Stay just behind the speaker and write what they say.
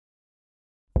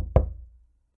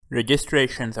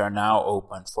Registrations are now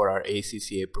open for our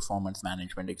ACCA Performance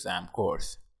Management exam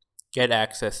course. Get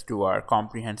access to our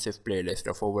comprehensive playlist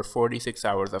of over 46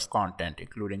 hours of content,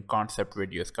 including concept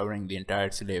videos covering the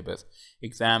entire syllabus,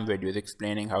 exam videos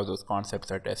explaining how those concepts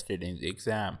are tested in the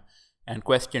exam, and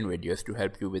question videos to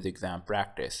help you with exam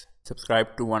practice.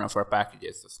 Subscribe to one of our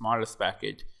packages. The smallest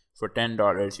package, for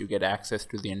 $10, you get access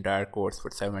to the entire course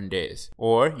for 7 days,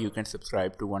 or you can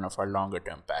subscribe to one of our longer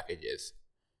term packages.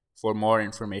 For more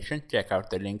information, check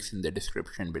out the links in the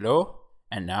description below.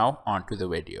 And now on to the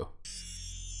video.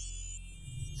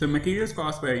 So materials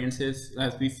cost variances,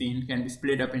 as we've seen, can be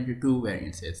split up into two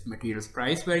variances: materials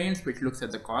price variance, which looks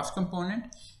at the cost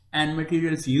component, and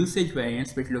materials usage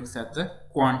variance, which looks at the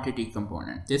quantity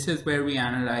component. This is where we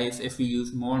analyze if we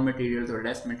use more materials or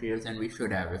less materials than we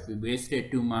should have, if we wasted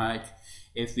too much,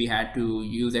 if we had to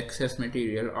use excess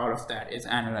material. All of that is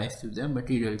analyzed through the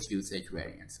materials usage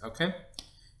variance. Okay,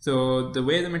 so the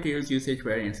way the materials usage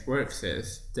variance works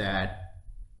is that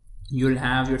you'll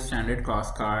have your standard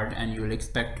cost card and you'll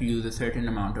expect to use a certain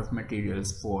amount of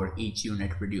materials for each unit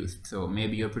produced. So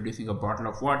maybe you're producing a bottle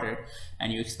of water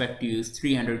and you expect to use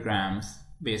 300 grams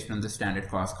based on the standard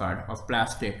cost card of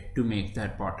plastic to make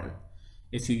that bottle.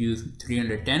 If you use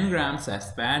 310 grams,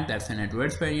 that's bad, that's an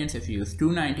adverse variance. If you use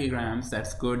 290 grams,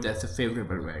 that's good, that's a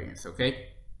favorable variance, okay,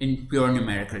 in pure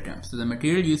numerical terms. So the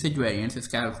material usage variance is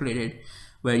calculated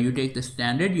where you take the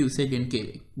standard usage in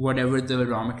whatever the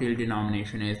raw material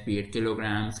denomination is, be it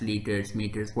kilograms, liters,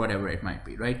 meters, whatever it might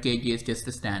be, right? Kg is just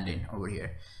a stand-in over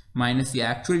here, minus the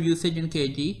actual usage in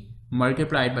kg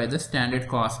multiplied by the standard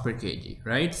cost per kg,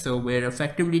 right? So we're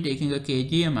effectively taking a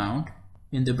kg amount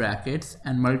in the brackets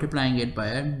and multiplying it by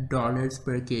a dollars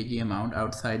per kg amount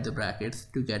outside the brackets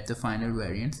to get the final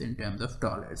variance in terms of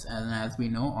dollars. And as we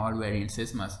know, all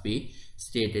variances must be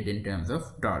stated in terms of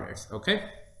dollars, okay?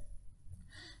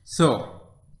 So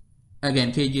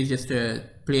again, kg is just a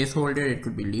placeholder. It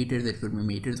could be liters, it could be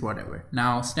meters, whatever.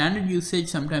 Now standard usage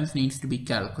sometimes needs to be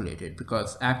calculated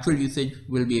because actual usage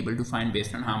we'll be able to find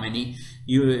based on how many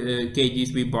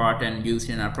kgs we bought and used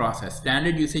in our process.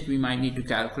 Standard usage we might need to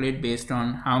calculate based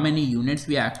on how many units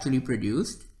we actually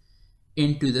produced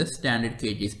into the standard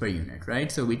kgs per unit, right?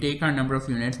 So we take our number of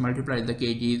units, multiply the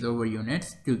kgs over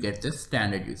units to get the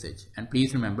standard usage. And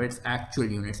please remember, it's actual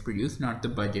units produced, not the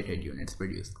budgeted units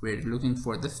produced. We're looking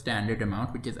for the standard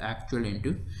amount, which is actual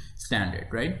into standard,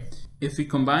 right? If we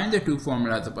combine the two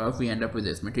formulas above, we end up with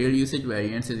this: material usage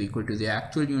variance is equal to the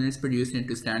actual units produced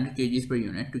into standard kgs per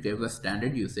unit to give us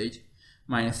standard usage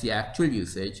minus the actual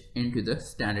usage into the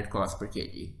standard cost per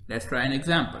kg. Let's try an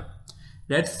example.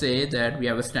 Let's say that we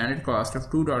have a standard cost of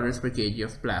 $2 per kg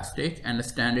of plastic and a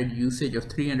standard usage of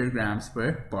 300 grams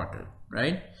per bottle,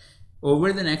 right?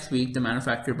 Over the next week, the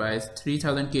manufacturer buys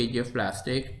 3000 kg of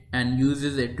plastic and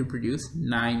uses it to produce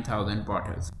 9000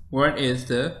 bottles. What is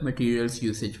the materials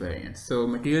usage variance? So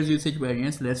materials usage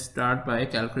variance, let's start by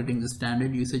calculating the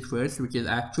standard usage first, which is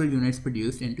actual units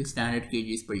produced into standard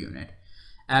kgs per unit.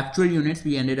 Actual units,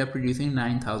 we ended up producing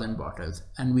 9000 bottles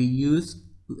and we used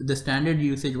the standard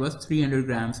usage was 300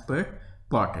 grams per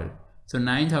bottle. So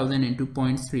 9000 into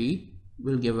 0.3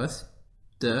 will give us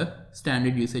the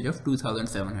standard usage of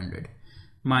 2700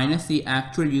 minus the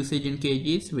actual usage in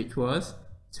kgs, which was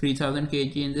 3000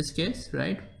 kg in this case,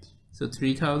 right? So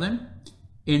 3000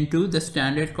 into the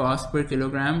standard cost per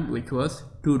kilogram, which was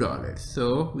 $2.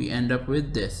 So we end up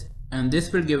with this. And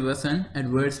this will give us an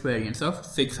adverse variance of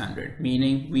 600,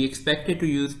 meaning we expected to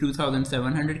use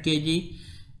 2700 kg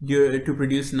to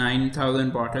produce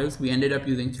 9000 bottles. We ended up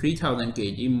using 3000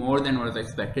 kg, more than what was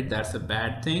expected. That's a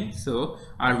bad thing, so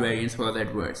our variance was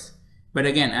adverse. But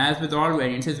again, as with all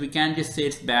variances, we can't just say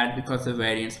it's bad because the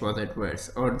variance was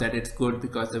adverse or that it's good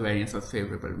because the variance was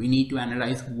favorable. We need to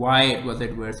analyze why it was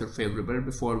adverse or favorable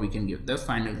before we can give the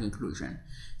final conclusion.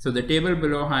 So the table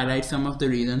below highlights some of the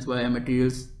reasons why a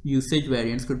materials usage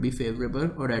variance could be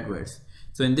favorable or adverse.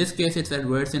 So in this case, it's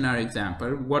adverse in our example.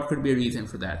 What could be a reason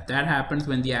for that? That happens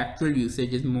when the actual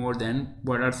usage is more than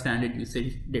what our standard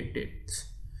usage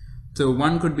dictates. So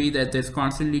one could be that there's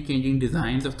constantly changing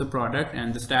designs of the product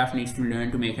and the staff needs to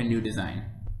learn to make a new design.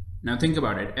 Now think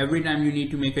about it. Every time you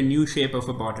need to make a new shape of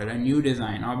a bottle, a new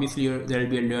design, obviously there will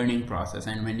be a learning process,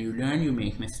 and when you learn, you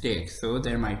make mistakes. So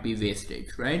there might be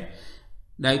wastage, right?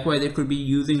 Likewise, it could be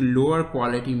using lower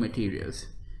quality materials,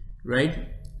 right?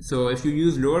 So if you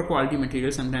use lower quality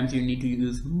materials, sometimes you need to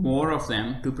use more of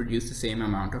them to produce the same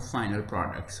amount of final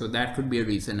product. So that could be a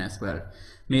reason as well.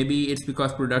 Maybe it's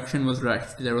because production was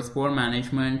rushed, there was poor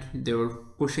management, there were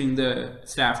pushing the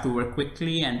staff to work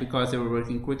quickly, and because they were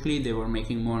working quickly, they were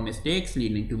making more mistakes,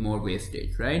 leading to more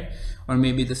wastage, right? Or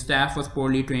maybe the staff was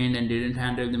poorly trained and didn't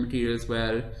handle the materials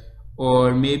well.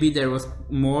 Or maybe there was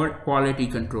more quality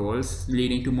controls,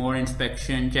 leading to more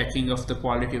inspection, checking of the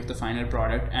quality of the final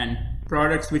product, and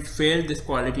products which failed this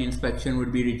quality inspection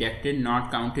would be rejected,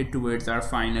 not counted towards our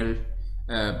final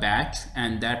batch,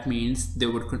 and that means they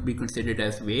would be considered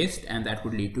as waste, and that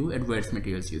would lead to adverse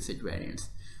materials usage variance.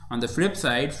 On the flip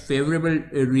side, favorable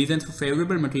reasons for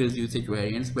favorable materials usage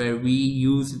variance, where we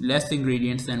use less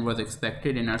ingredients than was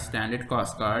expected in our standard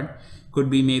cost card, could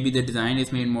be maybe the design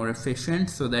is made more efficient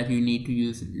so that you need to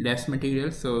use less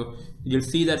materials. So you'll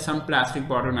see that some plastic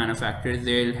bottle manufacturers,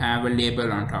 they'll have a label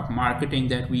on top marketing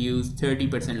that we use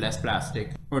 30% less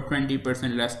plastic or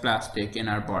 20% less plastic in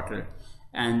our bottle.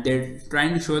 And they're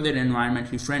trying to show they're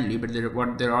environmentally friendly, but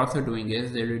what they're also doing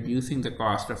is they're reducing the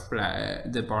cost of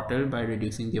the bottle by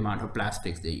reducing the amount of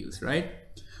plastics they use, right?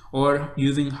 Or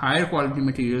using higher quality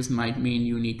materials might mean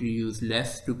you need to use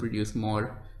less to produce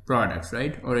more products,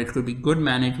 right? Or it could be good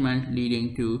management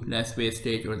leading to less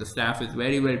wastage, or the staff is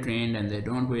very well trained and they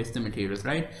don't waste the materials,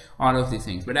 right? All of these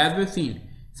things. But as we've seen,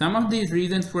 some of these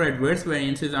reasons for adverse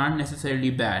variances aren't necessarily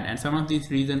bad, and some of these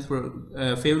reasons for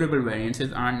favorable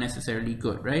variances aren't necessarily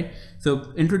good, right?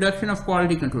 So introduction of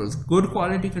quality controls. Good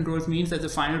quality controls means that the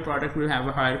final product will have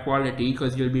a higher quality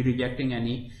because you'll be rejecting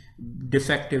any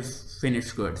defective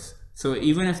finished goods. So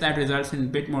even if that results in a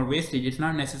bit more wastage, it's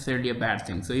not necessarily a bad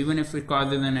thing. So even if it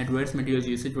causes an adverse materials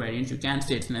usage variance, you can't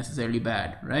say it's necessarily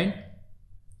bad, right?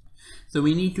 So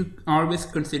we need to always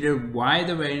consider why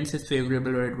the variance is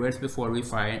favorable or adverse before we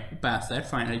pass that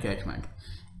final judgment.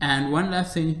 And one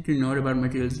last thing to note about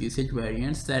materials usage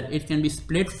variance, that it can be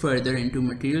split further into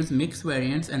materials mix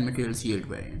variance and materials yield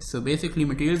variance. So basically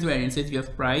materials variances, you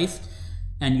have price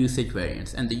and usage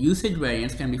variance, and the usage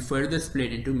variance can be further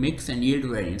split into mix and yield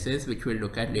variances, which we'll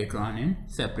look at later on in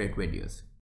separate videos.